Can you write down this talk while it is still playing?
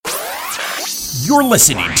You're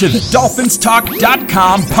listening to the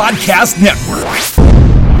DolphinsTalk.com podcast network.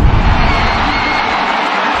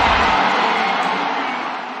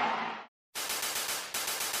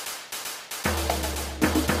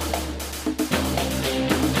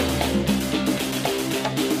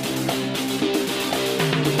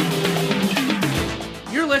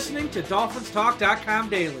 You're listening to DolphinsTalk.com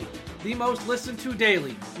daily, the most listened to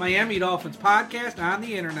daily Miami Dolphins podcast on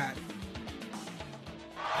the internet.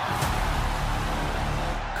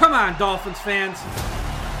 Come on, Dolphins fans.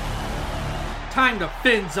 Time to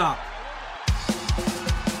fins up.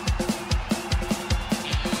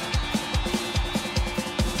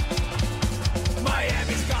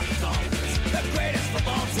 Miami's got the Dolphins, the greatest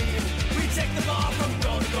football team. We take the ball from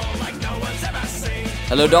goal to goal like no one's ever seen.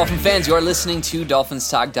 Hello, Dolphin fans. You are listening to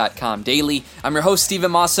DolphinsTalk.com daily. I'm your host,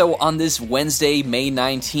 Steven Masso, on this Wednesday, May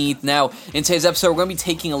 19th. Now, in today's episode, we're going to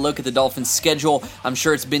be taking a look at the Dolphins' schedule. I'm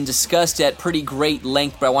sure it's been discussed at pretty great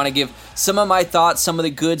length, but I want to give some of my thoughts, some of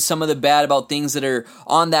the good, some of the bad about things that are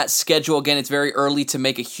on that schedule. Again, it's very early to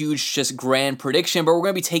make a huge, just grand prediction, but we're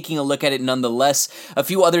going to be taking a look at it nonetheless. A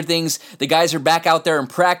few other things. The guys are back out there in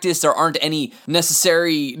practice. There aren't any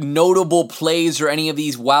necessary notable plays or any of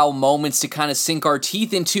these wow moments to kind of sink our teeth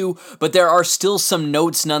into, but there are still some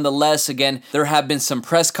notes nonetheless. Again, there have been some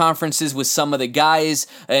press conferences with some of the guys,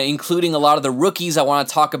 including a lot of the rookies. I want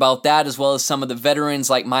to talk about that, as well as some of the veterans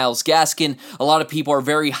like Myles Gaskin. A lot of people are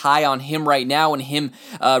very high on him right now, and him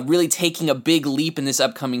really taking a big leap in this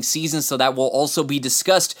upcoming season, so that will also be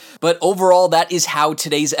discussed. But overall, that is how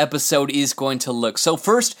today's episode is going to look. So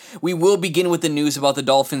first, we will begin with the news about the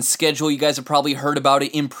Dolphins' schedule. You guys have probably heard about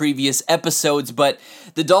it in previous episodes, but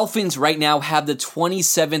the Dolphins right now have the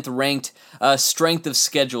 27th ranked strength of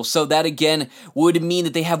schedule. So that again would mean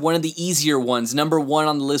that they have one of the easier ones. Number 1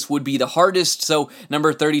 on the list would be the hardest, so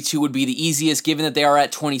number 32 would be the easiest. Given that they are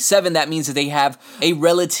at 27, that means that they have a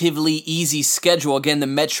relatively easy schedule. Again, the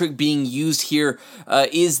metric being used here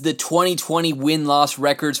is the 2020 win-loss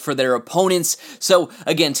records for their opponents. So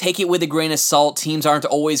again, take it with a grain of salt. Teams aren't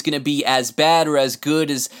always going to be as bad or as good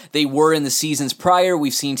as they were in the seasons prior.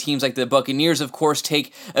 We've seen teams like the Buccaneers, of course,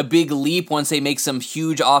 take a big leap once they make some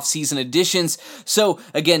huge offseason additions. So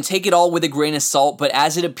again, take it all with a grain of salt, but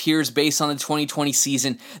as it appears based on the 2020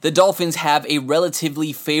 season, the Dolphins have a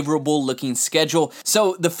relatively favorable looking schedule.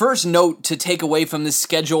 So the first note to take away from this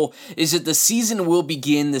schedule is that the season will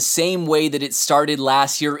begin the same way that it started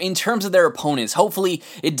last year in terms of their opponents. Hopefully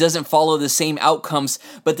it doesn't follow the same outcomes,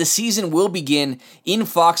 but the season will begin in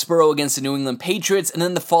Foxborough against the New England Patriots, and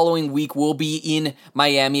then the following week will be in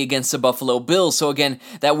Miami against the Buffalo Bills. So again,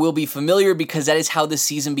 that will be familiar because that is how the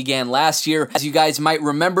season began last year. As you guys might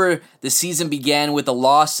remember, the season began with a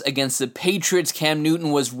loss against the Patriots. Cam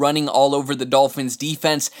Newton was running all over the Dolphins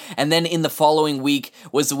defense, and then in the following week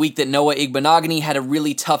was the week that Noah Igbinoghene had a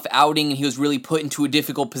really tough outing and he was really put into a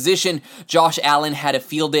difficult position. Josh Allen had a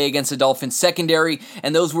field day against the Dolphins secondary,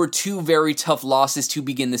 and those were two very tough losses to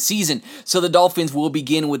begin the season. So the Dolphins will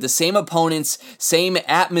begin with the same opponents, same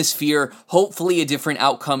atmosphere, hopefully a different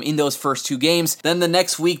outcome in those first two games. Then the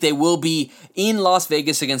next week they will be in Las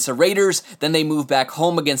Vegas against the Raiders. Then they move back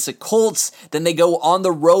home against the Colts. Then they go on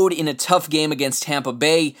the road in a tough game against Tampa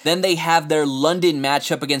Bay. Then they have their London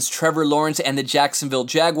matchup against Trevor Lawrence and the Jacksonville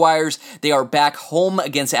Jaguars. They are back home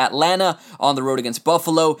against Atlanta, on the road against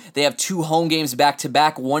Buffalo. They have two home games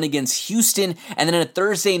back-to-back, one against Houston, and then a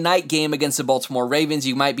Thursday night game against the Baltimore Ravens.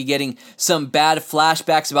 You might be getting some bad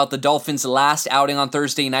flashbacks about the Dolphins' last outing on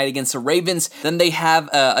Thursday night against the Ravens. Then they have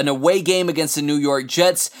an away game against the New York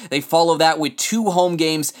Jets. They follow that with two home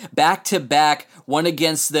games back-to-back, one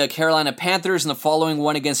against the Carolina Panthers and the following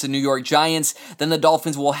one against the New York Giants. Then the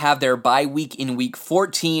Dolphins will have their bye week in week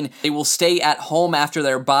 14. They will stay at home after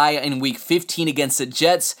their bye in week 15 against the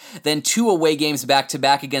Jets. Then two away games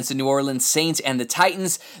back-to-back against the New Orleans Saints and the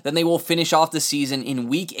Titans. Then they will finish off the season in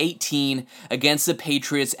week 18 against the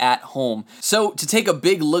Patriots at home. So to take a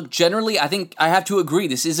big look generally, I think I have to agree,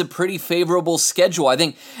 this is a pretty favorable schedule. I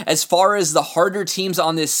think as far as the harder teams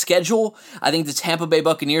on this schedule, I think the Tampa Bay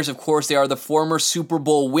Buccaneers, of course, they are the former Super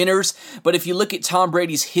Bowl winners, but if you look at Tom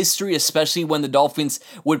Brady's history, especially when the Dolphins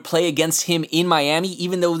would play against him in Miami,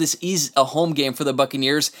 even though this is a home game for the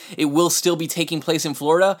Buccaneers, it will still be taking place in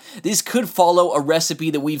Florida. This could follow a recipe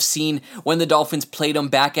that we've seen when the Dolphins played them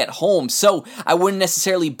back at home. So I wouldn't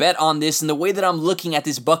necessarily bet on this, and the way that I'm looking at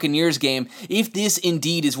this Buccaneers game, if this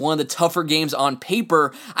indeed is one of the tougher games on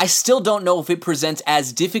paper, I still don't know if it presents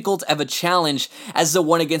as difficult of a challenge as the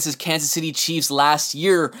one against the Kansas City Chiefs last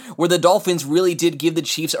year, where the Dolphins really did give the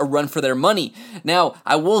Chiefs a run for their money. Now,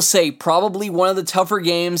 I will say probably one of the tougher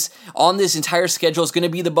games on this entire schedule is going to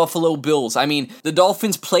be the Buffalo Bills. I mean, the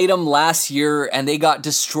Dolphins played them last year and they got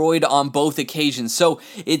destroyed on both occasions. So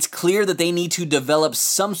it's clear that they need to develop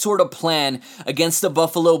some sort of plan against the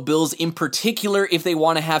Buffalo Bills in particular if they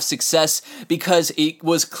want to have success, because it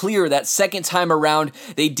was clear that second time around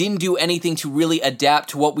they didn't do anything to really adapt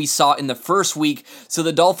to what we saw in the first week. So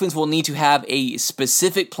the Dolphins will need to have a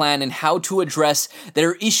specific plan and how to address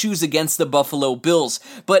their issues against the Buffalo Bills.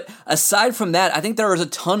 But aside from that, I think there is a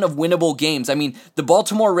ton of winnable games. I mean, the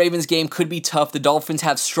Baltimore Ravens game could be tough. The Dolphins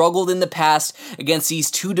have struggled in the past against these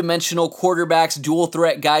two-dimensional quarterbacks, dual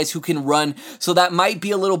threat guys who can run, so that might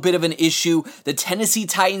be a little bit of an issue. The Tennessee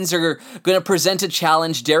Titans are going to present a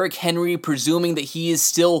challenge. Derrick Henry, presuming that he is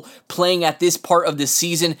still playing at this part of the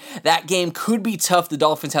season, that game could be tough. The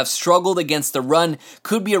Dolphins have struggled against the run.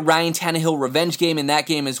 Could be a Ryan Tannehill revenge game in that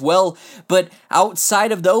game as well. But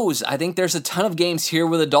outside of those, I think there's a ton of games here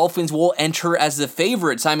where the Dolphins will enter as the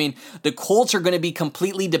favorites. I mean, the Colts are going to be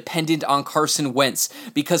completely dependent on Carson Wentz,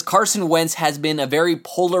 because Carson Wentz has been a very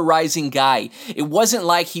polarizing guy. It wasn't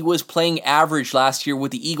like he was playing average last year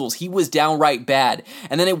with the Eagles. He was downright bad.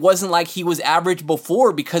 And then it wasn't like he was average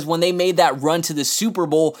before, because when they made that run to the Super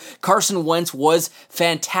Bowl, Carson Wentz was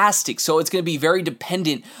fantastic. So it's going to be very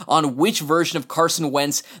dependent on which version of Carson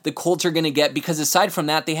Wentz the Colts are going to get, because aside from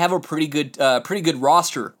that, they have a pretty good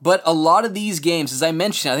roster. But a lot of these games, as I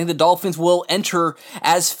mentioned, I think the Dolphins will enter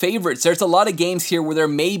as favorites. There's a lot of games here where there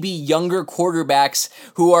may be younger quarterbacks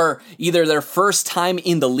who are either their first time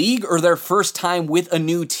in the league or their first time with a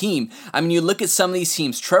new team. I mean, you look at some of these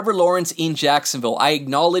teams. Trevor Lawrence in Jacksonville. I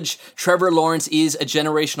acknowledge Trevor Lawrence is a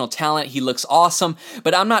generational talent. He looks awesome,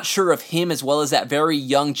 but I'm not sure if him, as well as that very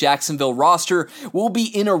young Jacksonville roster, will be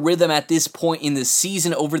in a rhythm at this point in the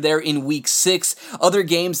season over there in week 6. Other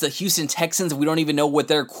games, the Houston Texans, we don't even know what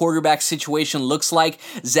their quarterback situation looks like.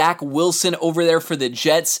 Zach Wilson over there for the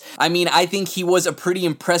Jets. I mean, I think he was a pretty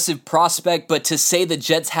impressive prospect, but to say the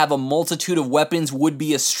Jets have a multitude of weapons would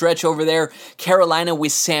be a stretch over there. Carolina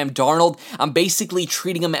with Sam Darnold, I'm basically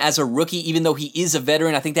treating him as a rookie, even though he is a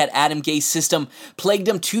veteran. I think that Adam Gase system plagued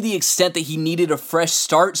him to the extent that he needed a fresh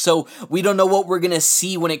start, so we don't know what we're going to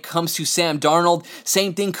see when it comes to Sam Darnold.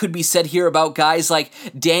 Same thing could be said here about guys like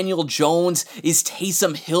Daniel Jones. Is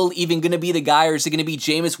Taysom Hill even going to be the guy, or is it going to be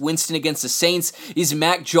Jameis Winston against the Saints? Is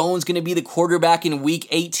Mac Jones going to be the quarterback in week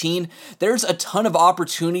 18? There's a ton of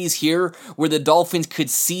opportunities here where the Dolphins could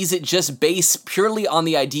seize it, just based purely on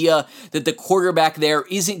the idea that the quarterback there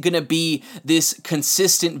isn't going to be this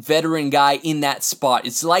consistent veteran guy in that spot.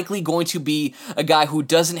 It's likely going to be a guy who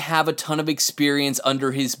doesn't have a ton of experience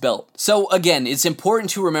under his belt. So again, it's important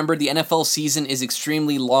to remember the NFL season is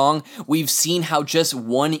extremely long. We've seen how just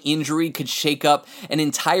one injury could shake up an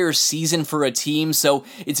entire season for a team, so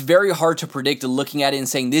it's very hard to predict looking at it and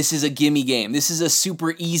saying this is a gimme game, this is a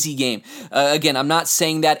super easy game. Again, I'm not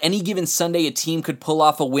saying that any given Sunday a team could pull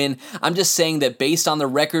off a win. I'm just saying that based on the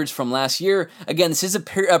records from last year, again, this is a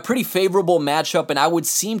pretty favorable matchup, and I would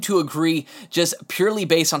seem to agree just purely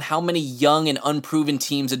based on how many young and unproven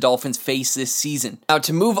teams the Dolphins face this season. Now,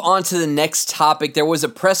 to move on to the next topic, there was a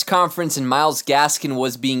press conference and Myles Gaskin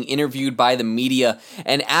was being interviewed by the media,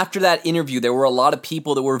 and after that interview, there were a lot of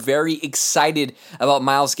people that were very excited about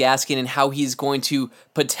Myles Gaskin and how he's going to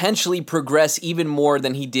potentially progress even more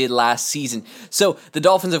than he did last season. So the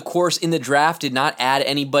Dolphins, of course, in the draft did not add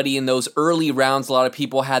anybody in those early rounds. A lot of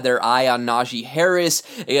people had their eye on Najee Harris.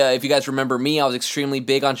 If you guys remember me, I was extremely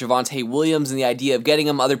big on Javonte Williams and the idea of getting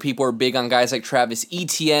him. Other people are big on guys like Travis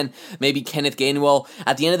Etienne, maybe Kenneth Gainwell.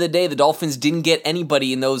 At the end of the day, the Dolphins didn't get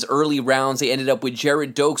anybody in those early rounds. They ended up with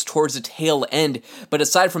Jared Dokes towards the tail end. But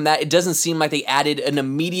aside from that, it doesn't seem like they added an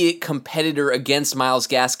immediate competitor against Myles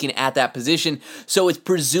Gaskin at that position. So it's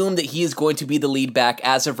presumed that he is going to be the lead back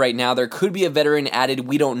as of right now. There could be a veteran added,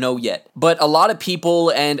 we don't know yet. But a lot of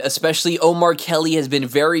people, and especially Omar Kelly, has been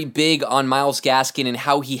very big on Myles Gaskin and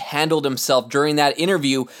how he handled himself during that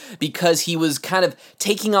interview, because he was kind of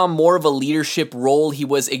taking on more of a leadership role. He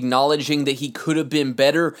was acknowledging that he could have been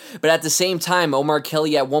better, but at the same time, Omar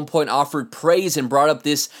Kelly at one point offered praise and brought up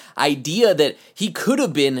this idea that he could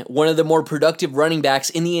have been one of the more productive running backs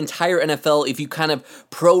in the entire NFL if you kind of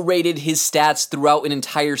prorated his stats throughout an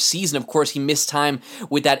entire season. Of course, he missed time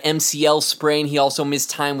with that MCL sprain. He also missed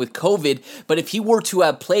time with COVID, but if he were to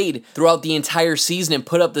have played throughout the entire season and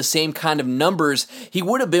put up the same kind of numbers, he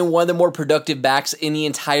would have been one of the more productive backs in the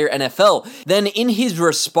entire NFL. Then in his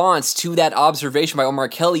response to that observation by Omar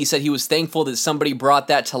Kelly, he said he was thankful that somebody brought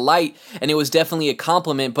that to light, and it was definitely a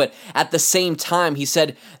compliment, but at the same time, he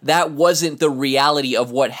said that wasn't the reality of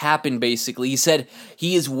of what happened, basically. He said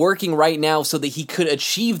he is working right now so that he could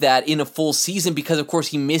achieve that in a full season because, of course,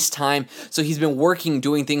 he missed time. So he's been working,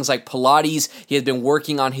 doing things like Pilates. He has been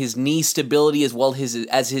working on his knee stability as well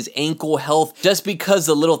as his ankle health, just because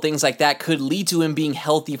the little things like that could lead to him being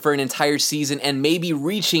healthy for an entire season and maybe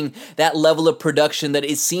reaching that level of production that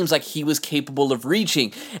it seems like he was capable of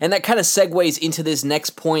reaching. And that kind of segues into this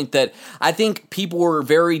next point that I think people were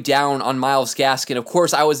very down on Myles Gaskin. Of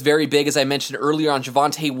course, I was very big, as I mentioned earlier, on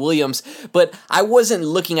Javonte Williams, but I wasn't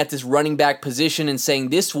looking at this running back position and saying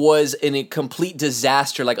this was a complete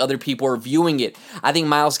disaster like other people are viewing it. I think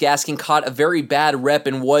Myles Gaskin caught a very bad rep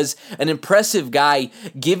and was an impressive guy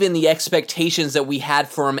given the expectations that we had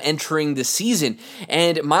for him entering the season.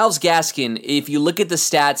 And Myles Gaskin, if you look at the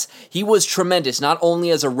stats, he was tremendous, not only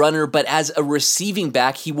as a runner, but as a receiving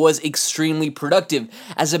back, he was extremely productive.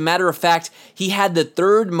 As a matter of fact, he had the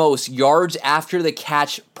third most yards after the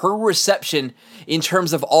catch per reception in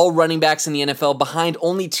terms of all running backs in the NFL, behind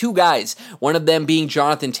only two guys, one of them being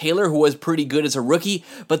Jonathan Taylor, who was pretty good as a rookie,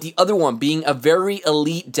 but the other one being a very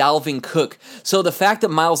elite Dalvin Cook. So the fact that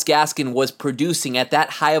Myles Gaskin was producing at that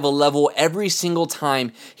high of a level every single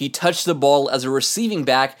time he touched the ball as a receiving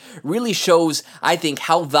back really shows, I think,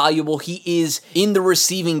 how valuable he is in the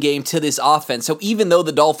receiving game to this offense. So even though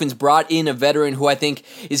the Dolphins brought in a veteran who I think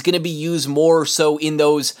is going to be used more so in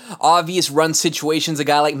those obvious run situations, a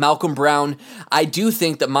guy like Malcolm Brown, I do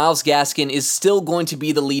think that Myles Gaskin is still going to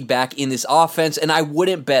be the lead back in this offense, and I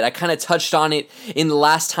wouldn't bet. I kind of touched on it in the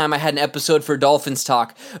last time I had an episode for Dolphins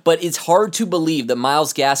Talk, but it's hard to believe that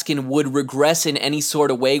Myles Gaskin would regress in any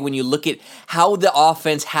sort of way when you look at how the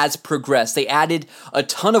offense has progressed. They added a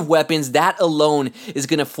ton of weapons. That alone is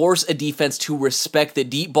going to force a defense to respect the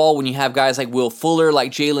deep ball when you have guys like Will Fuller,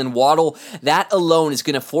 like Jalen Waddle. That alone is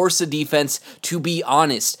going to force the defense to be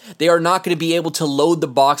honest. They are not going to be able to load the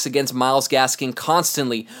box against Myles Gaskin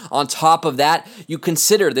constantly. On top of that, you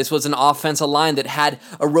consider this was an offensive line that had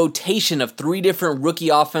a rotation of 3 different rookie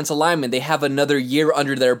offensive linemen. They have another year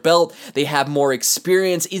under their belt. They have more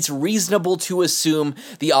experience. It's reasonable to assume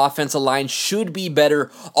the offensive line should be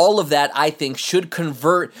better. All of that, I think, should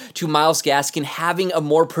convert to Myles Gaskin having a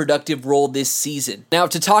more productive role this season. Now,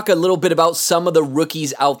 to talk a little bit about some of the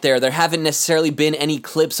rookies out there, there haven't necessarily been any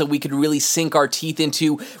clips that we could really sink our teeth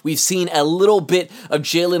into. We've seen a little bit of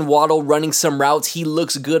Jalen Waddle running some routes. He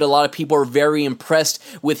looks good. A lot of people are very impressed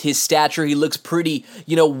with his stature. He looks pretty,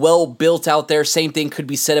 well built out there. Same thing could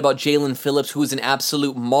be said about Jalen Phillips, who's an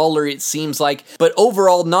absolute mauler, it seems like. But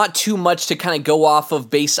overall, not too much to kind of go off of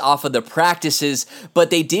based off of the practices, but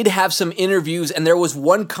they did have some interviews, and there was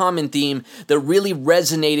one common theme that really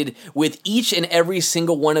resonated with each and every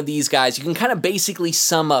single one of these guys. You can kind of basically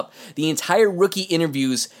sum up the entire rookie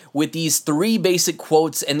interviews with these 3 basic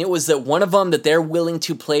quotes, and it was that one of them that they're willing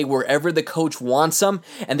to play wherever the coach wants them,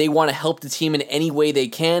 and they want to help the team in any way they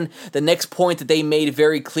can. The next point that they made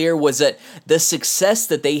very clear was that the success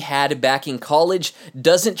that they had back in college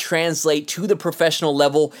doesn't translate to the professional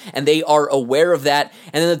level, and they are aware of that.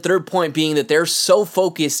 And then the third point being that they're so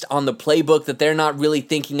focused on the playbook that they're not really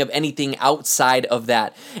thinking of anything outside of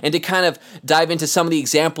that. And to kind of dive into some of the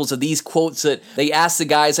examples of these quotes, that they asked the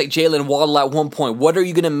guys like Jalen Waddle at one point, what are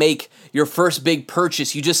you going to make your first big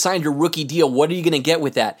purchase? You just signed your rookie deal. What are you going to get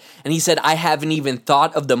with that? And he said, I haven't even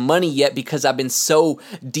thought of the money yet because I've been so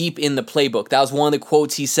deep in the playbook. That was one of the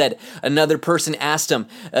quotes he said. Another person asked him,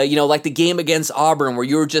 like the game against Auburn where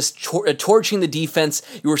you were just torching the defense,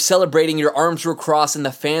 you were celebrating, your arms were crossed, and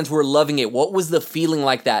the fans were loving it. What was the feeling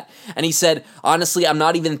like that? And he said, honestly, I'm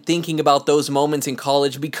not even thinking about those moments in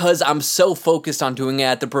college because I'm so focused on doing it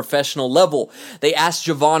at the professional level. They asked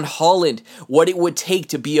Javon Holland what it would take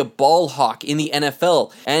to be a ball hawk in the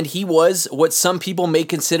NFL, and he was what some people may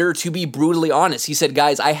consider to be brutally honest. He said,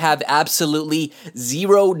 guys, I have absolutely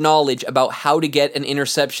zero knowledge about how to get an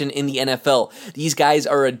interception in the NFL. These guys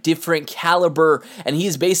are a different caliber, and he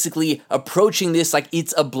is basically approaching this like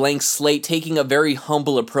it's a blank slate, taking a very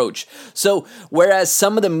humble approach. So whereas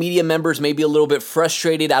some of the media members may be a little bit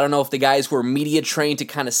frustrated, I don't know if the guys were media trained to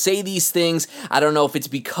kind of say these things. I don't know if it's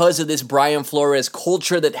because of this Brian Flores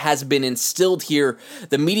culture that has been instilled here.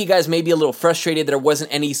 The media guys may be a little frustrated that there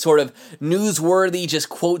wasn't any sort of newsworthy just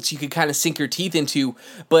quotes you could kind of sink your teeth into.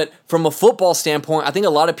 But from a football standpoint, I think a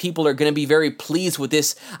lot of people are going to be very pleased with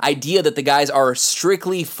this idea that the guys are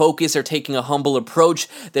strictly focused, are taking a humble approach,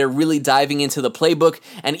 they're really diving into the playbook,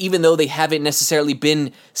 and even though they haven't necessarily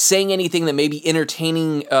been saying anything that may be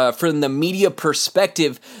entertaining from the media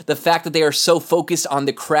perspective, the fact that they are so focused on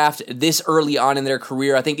the craft this early on in their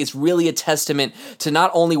career, I think is really a testament to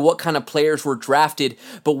not only what kind of players were drafted,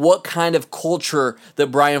 but what kind of culture that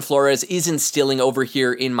Brian Flores is instilling over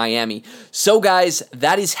here in Miami. So guys,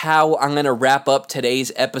 that is how I'm going to wrap up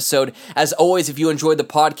today's episode. As always, if you enjoyed the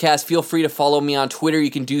podcast, feel free to follow me on Twitter.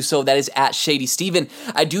 You can do so. That is at ShadySteven.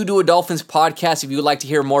 I do a Dolphins podcast. If you would like to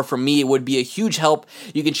hear more from me, it would be a huge help.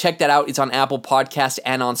 You can check that out. It's on Apple Podcast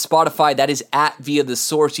and on Spotify. That is at Via The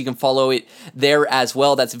Source. You can follow it there as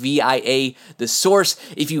well. That's VIA The Source.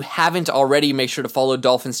 If you haven't already, make sure to follow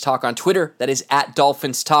Dolphins Talk on Twitter. That is at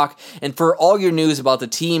Dolphins Talk. And for all your news about the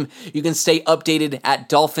team, you can stay updated at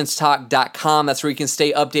DolphinsTalk.com. That's where you can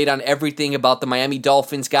stay updated on everything about the Miami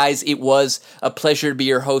Dolphins. Guys, it was a pleasure to be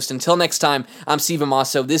your host. Until next time, I'm Steven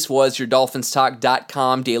Masso. This was your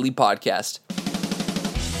DolphinsTalk.com daily podcast.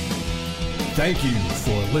 Thank you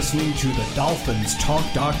for listening to the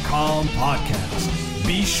DolphinsTalk.com podcast.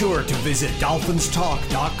 Be sure to visit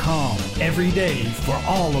DolphinsTalk.com every day for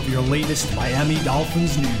all of your latest Miami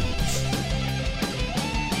Dolphins news.